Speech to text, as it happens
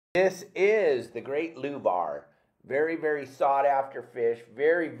This is the great Louvar. Very, very sought after fish.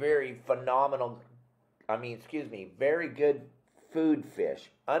 Very, very phenomenal. Very good food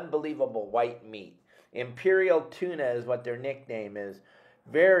fish. Unbelievable white meat. Imperial tuna is what their nickname is.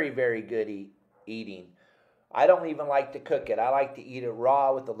 Very, very good eating. I don't even like to cook it. I like to eat it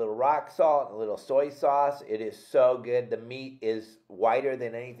raw with a little rock salt and a little soy sauce. It is so good. The meat is whiter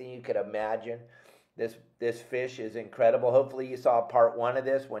than anything you could imagine. This fish is incredible. Hopefully you saw part one of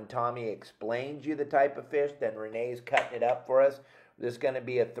this when Tommy explains you the type of fish. Then Renee's cutting it up for us. This is going to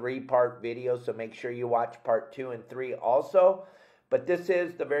be a 3-part video, so make sure you watch part 2 and 3 also. But this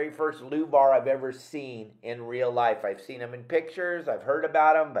is the very first Louvar I've ever seen in real life. I've seen them in pictures. I've heard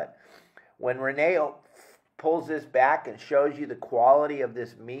about them. But when Renee pulls this back and shows you the quality of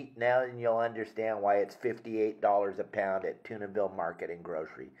this meat, now you'll understand why it's $58 a pound at Tunaville Market and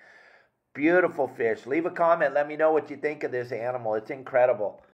Grocery. Beautiful fish. Leave a comment. Let me know what you think of this animal. It's incredible.